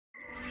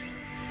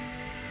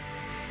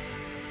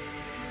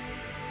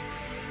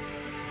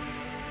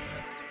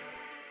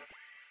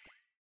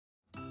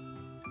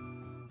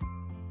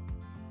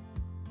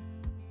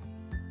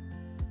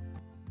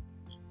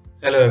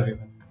Hello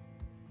everyone,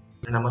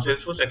 and I'm a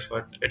Salesforce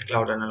expert at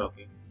Cloud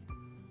Analogy.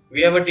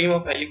 We have a team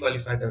of highly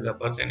qualified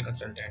developers and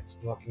consultants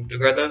working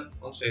together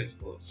on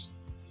Salesforce.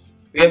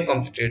 We have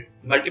completed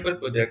multiple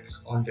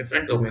projects on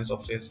different domains of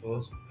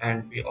Salesforce,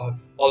 and we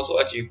have also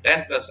achieved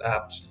 10 plus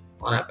apps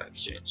on App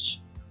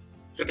Exchange.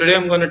 So today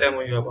I'm going to demo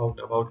you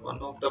about one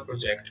of the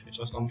projects which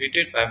was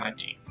completed by my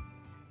team.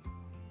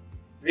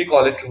 We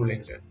call it Rule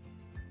Engine.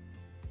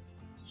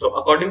 So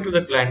according to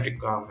the client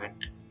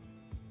requirement,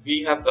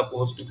 we have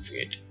supposed to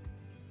create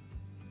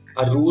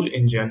a rule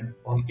engine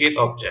on case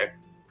object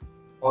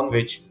on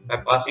which, by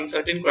passing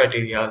certain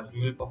criteria,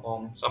 we will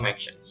perform some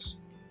actions.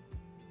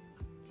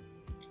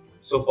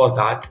 So for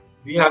that,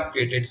 we have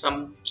created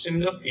some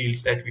similar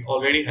fields that we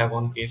already have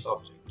on case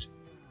object.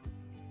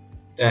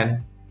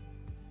 Then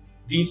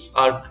these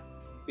are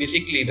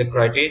basically the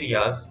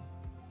criteria.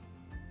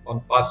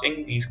 On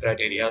passing these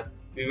criteria,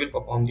 we will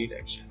perform these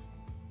actions.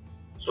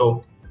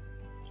 So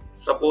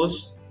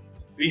suppose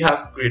we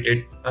have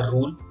created a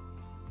rule.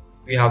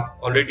 We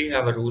already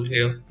have a rule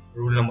here,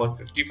 rule number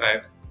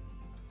 55.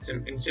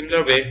 In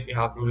similar way, we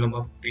have rule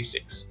number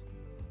 56,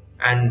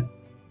 and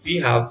we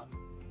have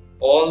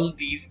all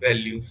these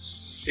values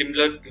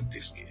similar to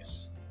this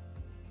case.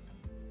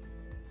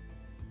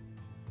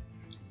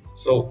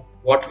 So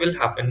what will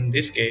happen in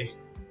this case,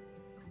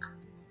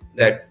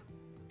 that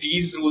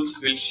these rules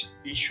will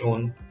be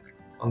shown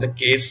on the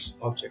case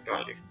object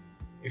only.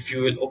 If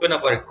you will open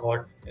up a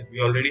record, as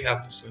we already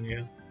have this one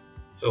here,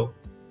 so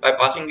by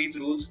passing these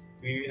rules,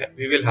 we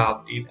will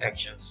have these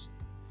actions.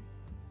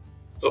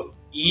 So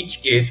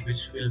each case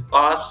which will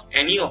pass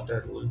any of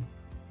the rule,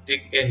 they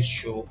can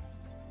show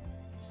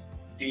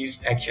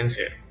these actions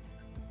here.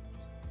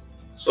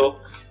 So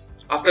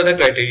after the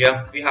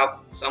criteria, we have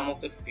some of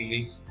the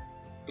fields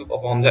to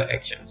perform the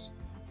actions.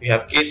 We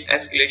have case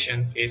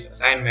escalation, case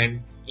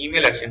assignment,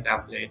 email action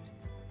template,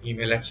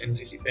 email action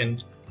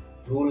recipient,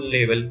 rule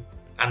label,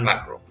 and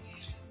macro.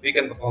 We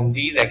can perform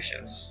these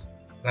actions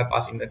by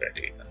passing the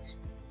criteria.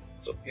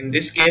 So in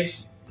this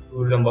case,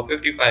 rule number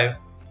 55,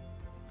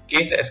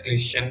 case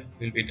escalation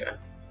will be done.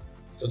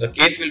 So the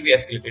case will be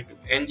escalated to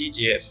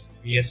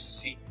NGJS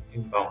VSC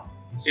inbound.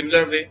 In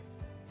similar way,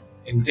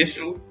 in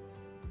this rule,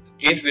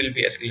 the case will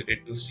be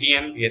escalated to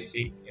CM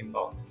VSC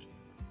inbound.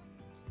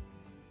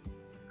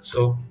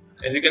 So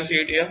as you can see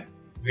it here,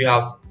 we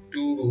have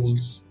two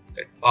rules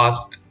that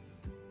passed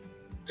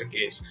the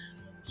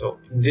case. So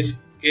in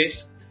this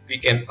case, we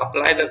can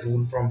apply the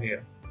rule from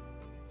here.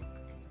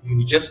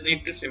 You just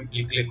need to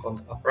simply click on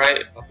the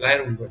apply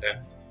rule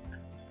button.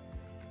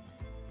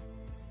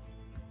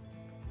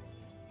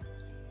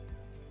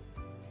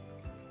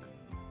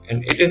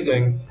 And it is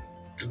going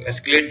to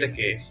escalate the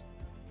case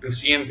to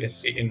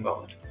CMVSC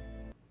inbound.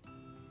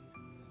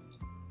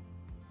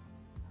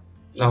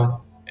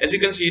 Now, as you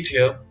can see it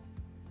here,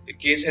 the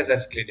case has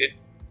escalated.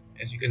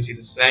 As you can see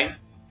the sign,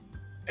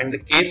 and the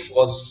case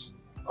was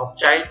a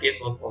child case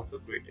was also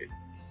created.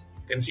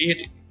 You can see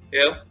it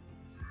here.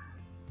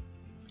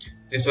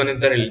 This one is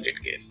the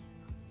related case,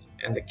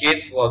 and the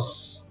case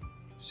was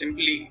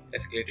simply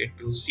escalated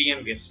to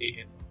CMVSC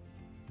inbound.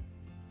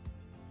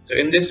 So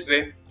in this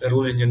way, the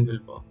rule engine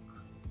will work.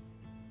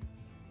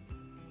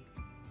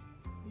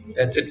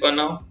 That's it for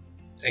now.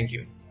 Thank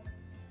you.